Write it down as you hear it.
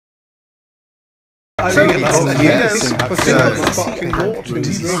So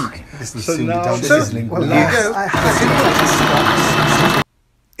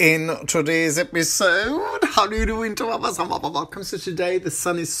in today's episode, how do you do, interwebers? Welcome to today. The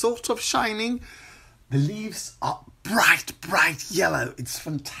sun is sort of shining. The leaves are bright yellow. It's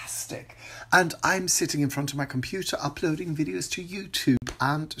fantastic. And I'm sitting in front of my computer uploading videos to YouTube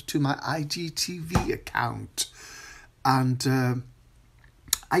and to my IGTV account. And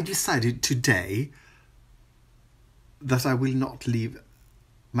I decided today that I will not leave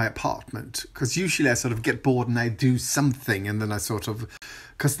my apartment, because usually I sort of get bored and I do something, and then I sort of,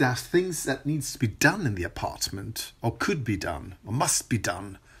 because there are things that needs to be done in the apartment, or could be done, or must be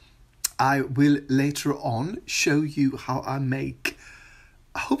done. I will later on show you how I make,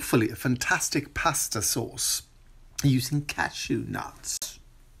 hopefully, a fantastic pasta sauce using cashew nuts.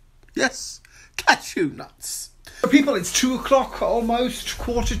 Yes, cashew nuts. People, it's 2 o'clock, almost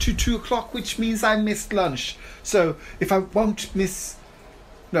quarter to 2 o'clock, which means I missed lunch. So if I won't miss,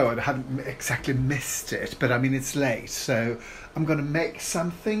 no, I haven't exactly missed it, but I mean it's late. So I'm going to make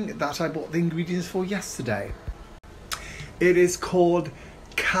something that I bought the ingredients for yesterday. It is called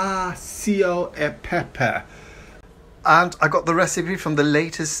Cacio e Pepe. And I got the recipe from the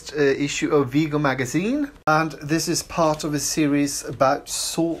latest issue of Vegan magazine. And this is part of a series about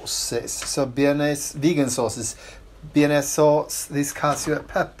sauces. So vegan sauces. Bearnaise sauce, this cacio e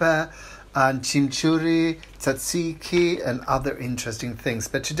pepe, and chimichurri, tzatziki, and other interesting things.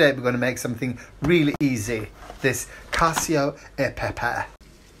 But today we're going to make something really easy. This cacio e pepe.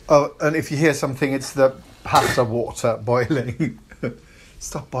 Oh, and if you hear something, it's the pasta water boiling.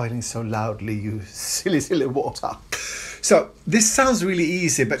 Stop boiling so loudly, you silly water. So this sounds really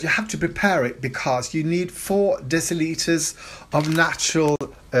easy, but you have to prepare it because you need 4 deciliters of natural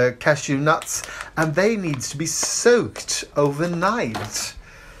cashew nuts, and they need to be soaked overnight.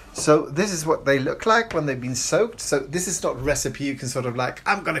 So this is what they look like when they've been soaked. So this is not a recipe you can sort of like,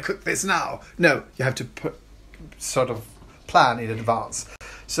 I'm going to cook this now. No, you have to sort of plan in advance.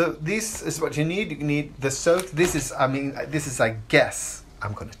 So this is what you need. You need the soak. This is, I guess,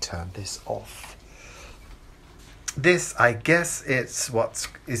 I'm going to turn this off. This, I guess, it's what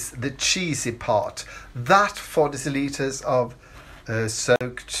is the cheesy part. That 4 deciliters of 4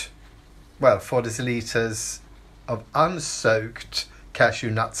 deciliters of unsoaked cashew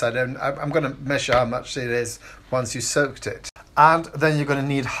nuts. I'm going to measure how much it is once you soaked it. And then you're going to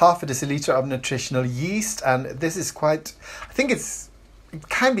need half a deciliter of nutritional yeast. And this is quite, I think it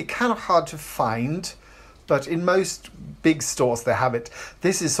can be kind of hard to find, but in most big stores they have it.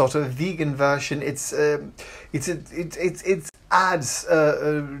 This is sort of a vegan version. It adds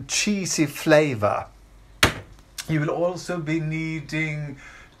a cheesy flavor. You will also be needing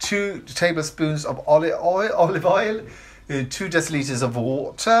 2 tablespoons of olive oil, 2 deciliters of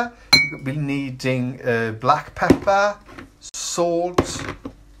water. You'll be needing black pepper, salt,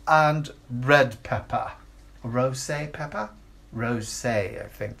 and red pepper. Rosé pepper? Rosé, I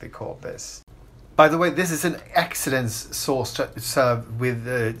think they call this. By the way, this is an excellent sauce to serve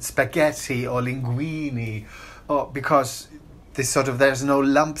with spaghetti or linguine, because there's no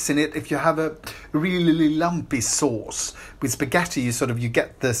lumps in it. If you have a really lumpy sauce with spaghetti, you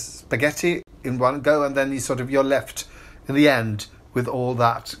get the spaghetti in one go, and then you're left in the end with all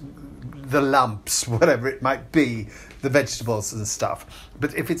that, the lumps, whatever it might be, the vegetables and stuff.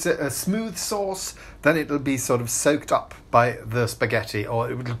 But if it's a smooth sauce, then it'll be sort of soaked up by the spaghetti, or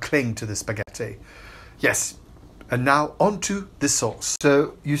it will cling to the spaghetti. Yes. And now onto the sauce.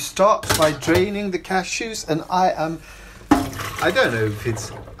 So you start by draining the cashews, and I don't know if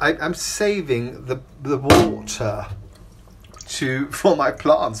it's, I'm saving the water for my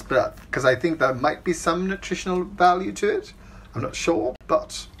plants, but because I think there might be some nutritional value to it. I'm not sure,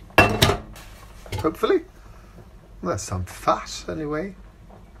 but hopefully. There's some fat anyway.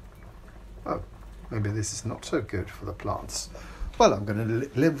 Oh, maybe this is not so good for the plants. Well, I'm going to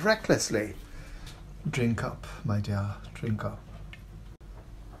live recklessly. Drink up, my dear, drink up.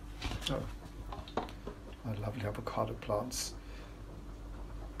 Oh, my lovely avocado plants.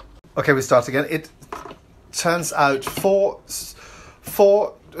 Okay, we start again. It turns out 4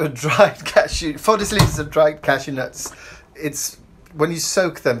 deciliters of dried cashew nuts. It's, when you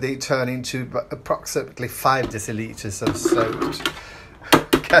soak them, they turn into approximately 5 deciliters of soaked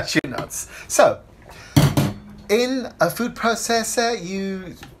cashew nuts. So, in a food processor,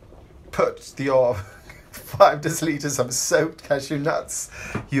 you put your 5 deciliters of soaked cashew nuts.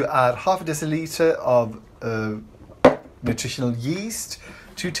 You add half a deciliter of nutritional yeast,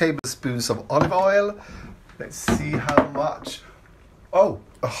 2 tablespoons of olive oil. Let's see how much. Oh,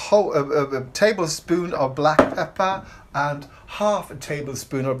 a tablespoon of black pepper and half a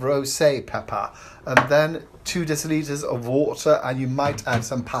tablespoon of rosé pepper, and then 2 deciliters of water, and you might add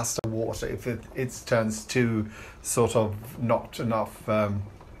some pasta water if it turns too sort of not enough.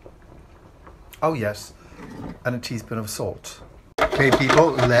 Oh yes, and a teaspoon of salt. Okay,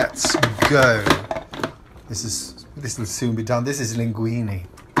 people, let's go. This will soon be done. This is linguine.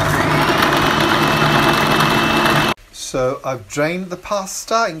 So I've drained the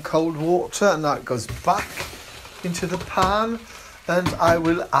pasta in cold water, and now it goes back into the pan, and I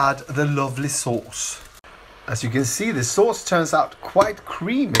will add the lovely sauce. As you can see, the sauce turns out quite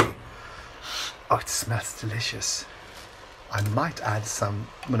creamy. Oh, it smells delicious. I might add some,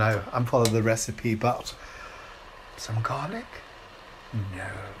 no, I'm following the recipe, but some garlic? No.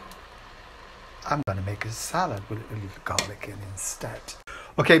 I'm going to make a salad with a little garlic in instead.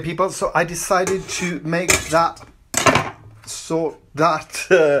 Okay, people, so I decided to make that salad,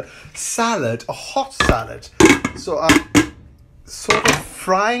 a hot salad. So I'm sort of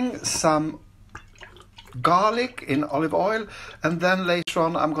frying some garlic in olive oil, and then later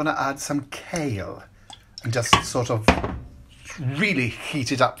on I'm going to add some kale and just sort of really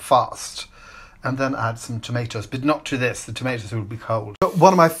heat it up fast, and then add some tomatoes, but not to this, the tomatoes will be cold. But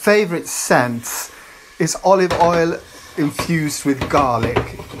one of my favorite scents is olive oil infused with garlic,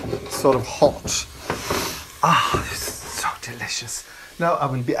 sort of hot. Ah, this is so delicious. Now I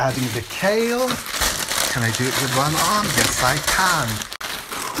will be adding the kale. Can I do it with one arm? Yes, I can.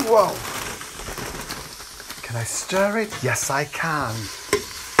 Whoa. Can I stir it? Yes, I can.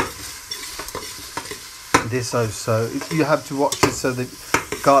 This also, you have to watch it so the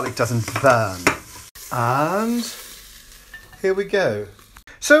garlic doesn't burn. And here we go.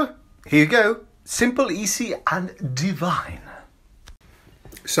 So, here you go. Simple, easy, and divine.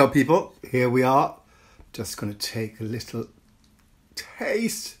 So, people, here we are. Just going to take a little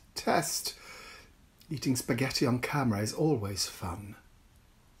taste test. Eating spaghetti on camera is always fun.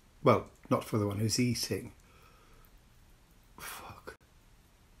 Well, not for the one who's eating. Fuck.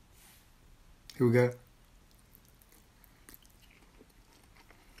 Here we go.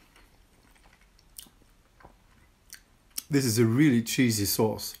 This is a really cheesy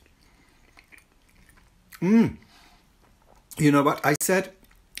sauce. You know what? I said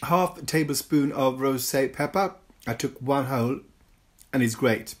half a tablespoon of rosé pepper. I took one whole, and it's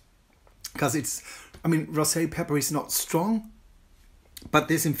great. Because it's, I mean, rosé pepper is not strong, but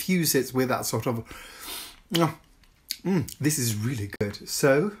this infuses with that sort of, this is really good.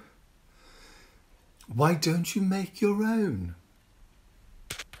 So, why don't you make your own?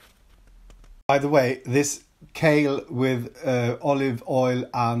 By the way, this kale with olive oil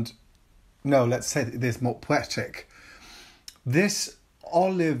and, no, let's say this more poetic. This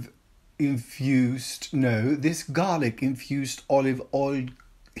olive infused, no, this garlic infused olive oil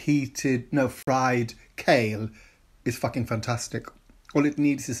fried kale is fucking fantastic. All it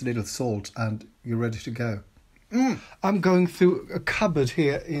needs is a little salt and you're ready to go. I'm going through a cupboard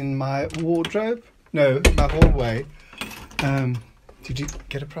here in my wardrobe. No, my hallway. Did you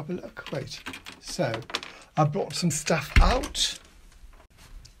get a proper look? Wait. So, I brought some stuff out.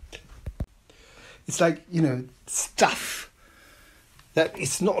 It's like, you know, stuff that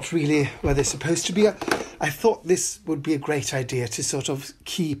it's not really where they're supposed to be. I thought this would be a great idea to sort of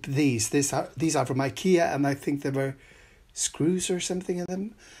keep these. These are from IKEA, and I think there were screws or something in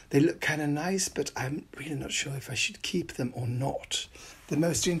them. They look kind of nice, but I'm really not sure if I should keep them or not. The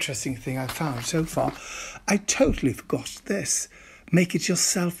most interesting thing I found so far, I totally forgot this. Make it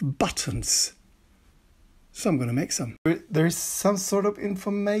yourself buttons. So I'm going to make some. There is some sort of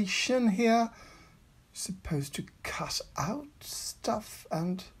information here. Supposed to cut out stuff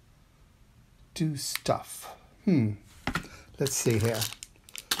and do stuff. Let's see here.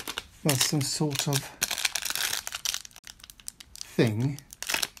 Well, some sort of thing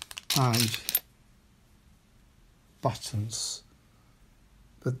and buttons.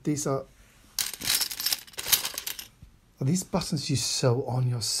 But these are these buttons you sew on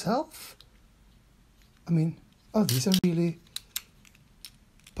yourself? I mean, oh, these are really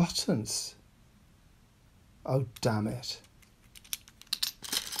buttons. Oh, damn it.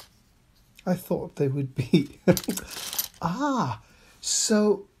 I thought they would be.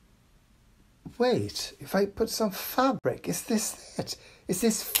 So, wait, if I put some fabric, is this it? Is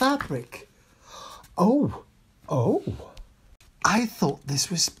this fabric? Oh. I thought this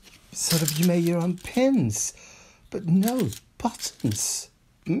was sort of, you made your own pins, but no, buttons.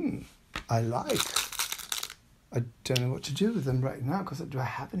 I like. I don't know what to do with them right now, because do I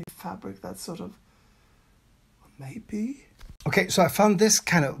have any fabric that's sort of, maybe? Okay, so I found this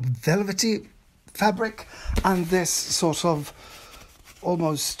kind of velvety fabric and this sort of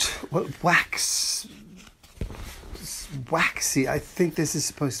almost, well, waxy. I think this is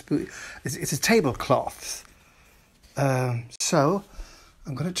supposed to be, it's a tablecloth. So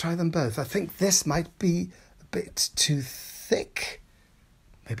I'm going to try them both. I think this might be a bit too thick.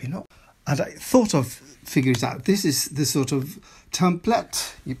 Maybe not. And I thought of figuring it out. This is the sort of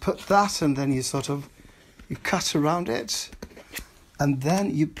template. You put that and then you cut around it. And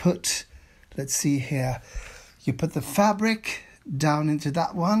then you put, let's see here, you put the fabric down into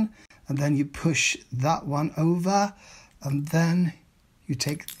that one. And then you push that one over. And then you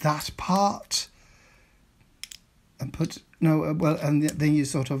take that part and then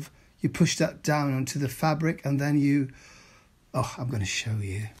you push that down onto the fabric. And then I'm going to show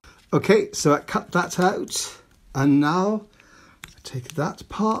you. Okay, so I cut that out, and now I take that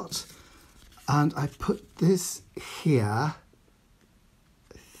part and I put this here, I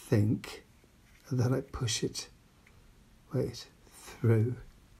think, and then I push it, through.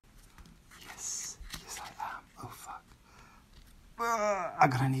 Yes, I am. Oh, fuck. I'm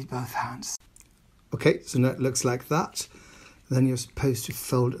gonna need both hands. Okay, so now it looks like that. Then you're supposed to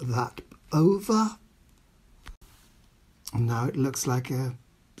fold that over. And now it looks like a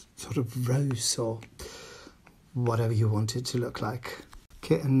sort of rose or whatever you want it to look like.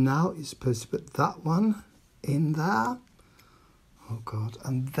 Okay, and now you're supposed to put that one in there. Oh God,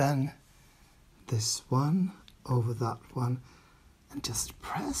 and then this one over that one and just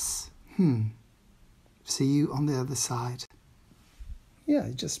press. See you on the other side. Yeah,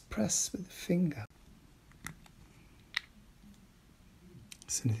 you just press with the finger.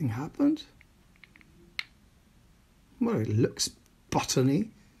 Has anything happened? Well, it looks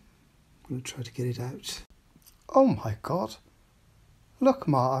buttony. I'm going to try to get it out. Oh my God. Look,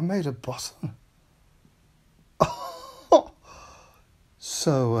 Ma, I made a button.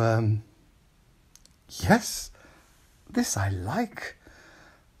 So, yes, this I like.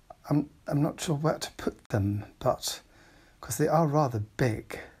 I'm not sure where to put them, but because they are rather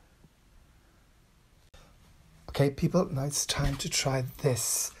big. Okay, people, now it's time to try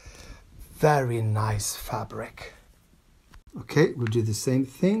this very nice fabric. Okay, we'll do the same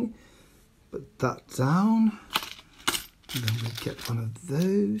thing. Put that down. And then we'll get one of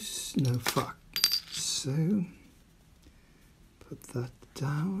those. No, fuck. So, put that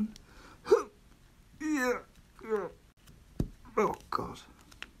down. Yeah. Oh, God.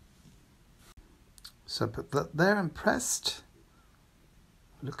 So put that there and pressed.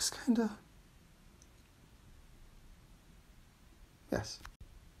 Looks kind of... Yes.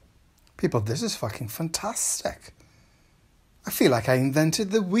 People, this is fucking fantastic. I feel like I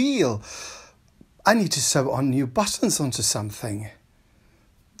invented the wheel. I need to sew on new buttons onto something.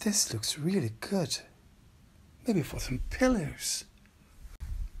 This looks really good. Maybe for some pillows.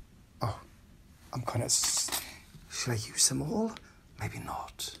 Oh, I'm gonna... Should I use them all? Maybe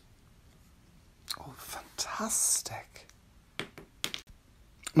not. Oh, fantastic.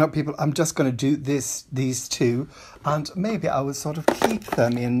 Now, people, I'm just going to do these two, and maybe I will sort of keep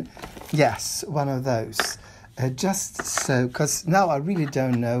them in, yes, one of those. Just so, because now I really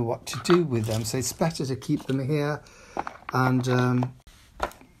don't know what to do with them, so it's better to keep them here, and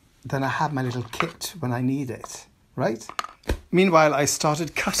then I have my little kit when I need it, right? Meanwhile, I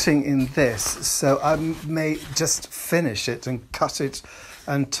started cutting in this, so I may just finish it and cut it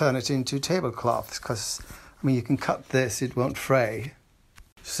and turn it into tablecloths, because, I mean, you can cut this, it won't fray.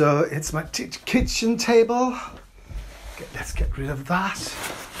 So it's my kitchen table. Let's get rid of that.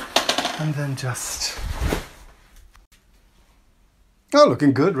 And then just... Oh,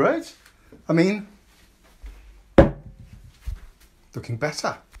 looking good, right? I mean, looking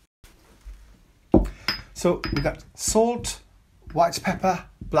better. So we've got salt, white pepper,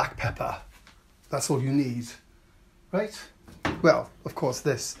 black pepper. That's all you need, right? Well, of course,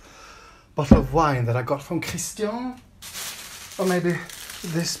 this bottle of wine that I got from Christian. Or maybe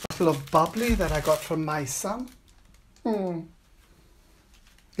this bottle of bubbly that I got from my son.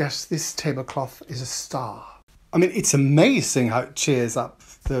 Yes, this tablecloth is a star. I mean, it's amazing how it cheers up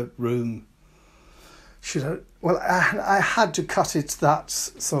the room. Well, I had to cut it that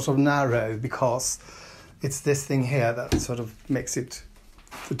sort of narrow because it's this thing here that sort of makes it...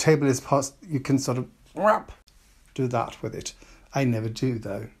 The table is past... You can sort of do that with it. I never do,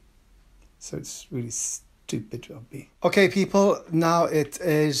 though. So it's really stupid of me. Okay, people, now it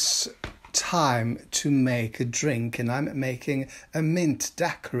is time to make a drink, and I'm making a mint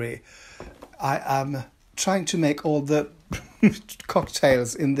daiquiri. I am trying to make all the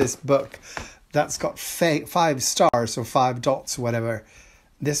cocktails in this book that's got 5 stars or 5 dots or whatever.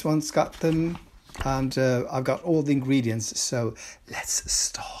 This one's got them, and I've got all the ingredients, so let's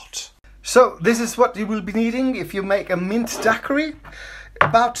start. So this is what you will be needing if you make a mint daiquiri.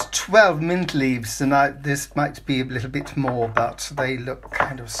 About 12 mint leaves, and this might be a little bit more, but they look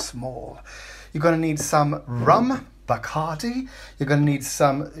kind of small. You're going to need some rum, Bacardi. You're going to need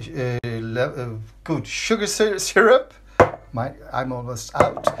some good sugar syrup. I'm almost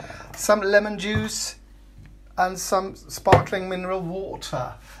out. Some lemon juice and some sparkling mineral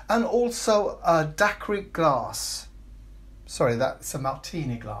water. And also a daiquiri glass. Sorry, that's a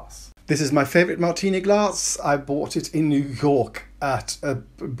martini glass. This is my favourite martini glass. I bought it in New York at a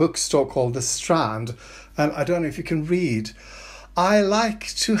bookstore called The Strand. And I don't know if you can read. I like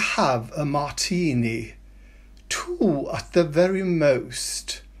to have a martini. 2 at the very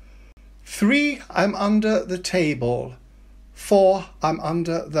most. 3, I'm under the table. 4, I'm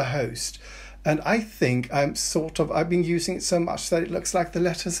under the host. And I think I've been using it so much that it looks like the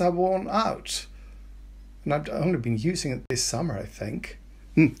letters are worn out. And I've only been using it this summer, I think.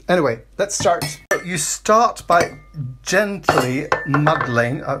 Anyway, let's start. You start by gently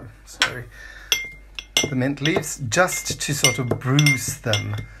muddling, the mint leaves, just to sort of bruise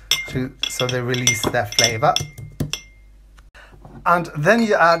them, so they release their flavour. And then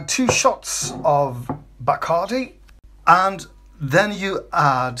you add 2 shots of Bacardi, and then you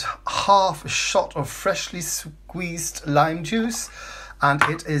add half a shot of freshly squeezed lime juice, and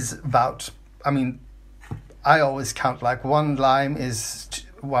it is about, I always count like 1 lime is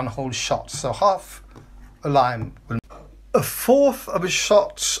 1 whole shot, so half a lime will. 1/4 of a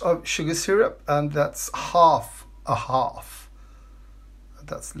shot of sugar syrup, and that's half a half.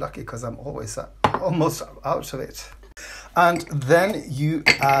 That's lucky because I'm always almost out of it. And then you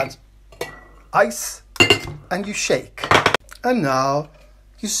add ice and you shake. And now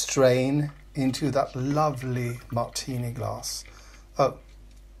you strain into that lovely martini glass. Oh,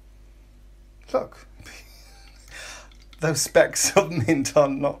 look. Those specks of mint are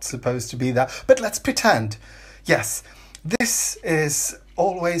not supposed to be there. But let's pretend. Yes, this is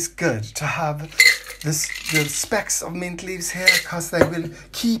always good to have the specks of mint leaves here, because they will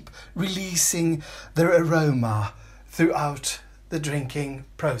keep releasing their aroma throughout the drinking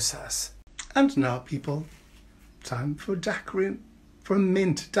process. And now, people, time for daiquiri, for a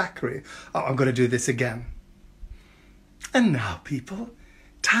mint daiquiri. Oh, I'm going to do this again. And now, people,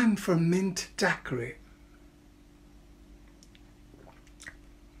 time for a mint daiquiri.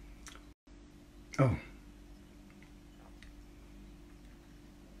 Oh.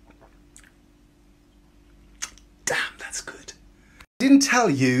 Damn, that's good. I didn't tell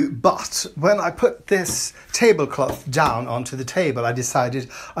you, but when I put this tablecloth down onto the table, I decided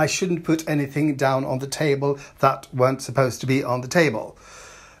I shouldn't put anything down on the table that weren't supposed to be on the table.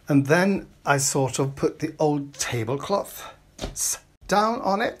 And then I sort of put the old tablecloth down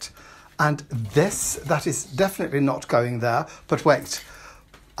on it, and that is definitely not going there. But wait,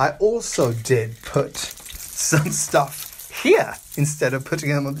 I also did put some stuff here instead of putting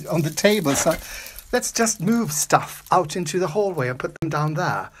them on the table. So let's just move stuff out into the hallway and put them down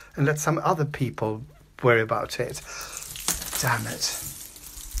there and let some other people worry about it. Damn it.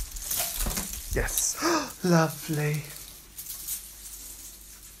 Yes. Lovely.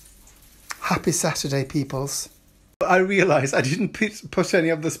 Happy Saturday, peoples. I realised I didn't put any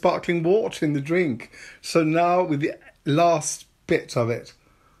of the sparkling water in the drink. So now with the last bit of it,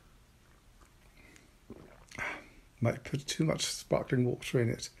 might put too much sparkling water in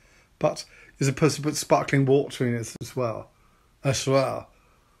it. But you're supposed to put sparkling water in it as well.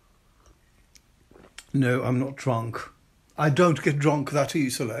 No, I'm not drunk. I don't get drunk that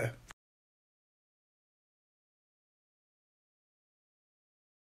easily.